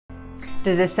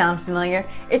Does this sound familiar?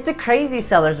 It's a crazy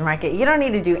seller's market. You don't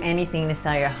need to do anything to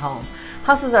sell your home.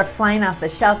 Houses are flying off the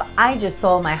shelf. I just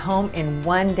sold my home in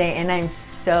one day and I'm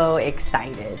so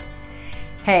excited.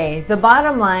 Hey, the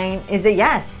bottom line is that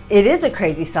yes, it is a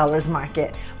crazy seller's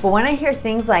market. But when I hear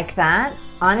things like that,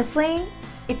 honestly,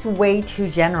 it's way too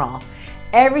general.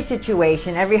 Every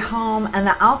situation, every home, and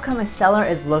the outcome a seller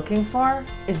is looking for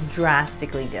is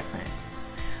drastically different.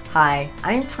 Hi,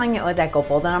 I'm Tanja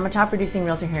Odzak-Goppold, and I'm a top producing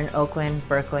realtor here in Oakland,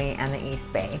 Berkeley, and the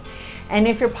East Bay. And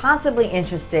if you're possibly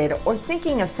interested or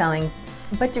thinking of selling,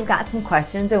 but you've got some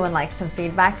questions and would like some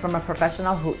feedback from a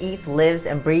professional who eats, lives,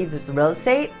 and breathes with real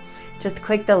estate, just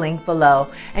click the link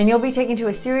below, and you'll be taken to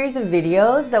a series of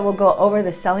videos that will go over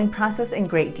the selling process in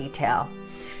great detail.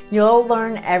 You'll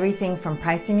learn everything from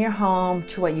pricing your home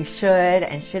to what you should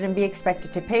and shouldn't be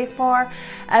expected to pay for,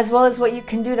 as well as what you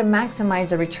can do to maximize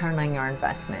the return on your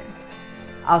investment.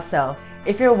 Also,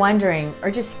 if you're wondering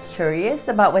or just curious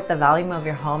about what the value of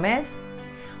your home is,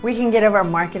 we can get over a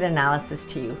market analysis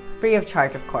to you, free of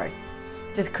charge, of course.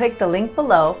 Just click the link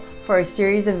below for a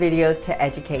series of videos to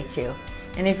educate you.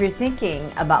 And if you're thinking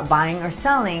about buying or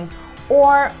selling,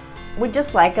 or would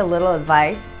just like a little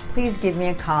advice, please give me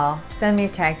a call, send me a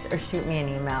text, or shoot me an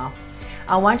email.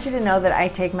 I want you to know that I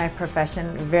take my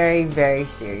profession very, very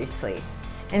seriously.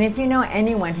 And if you know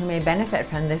anyone who may benefit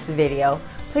from this video,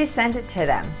 please send it to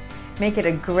them. Make it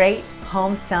a great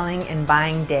home selling and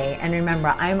buying day. And remember,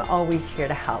 I'm always here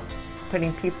to help,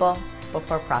 putting people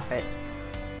before profit.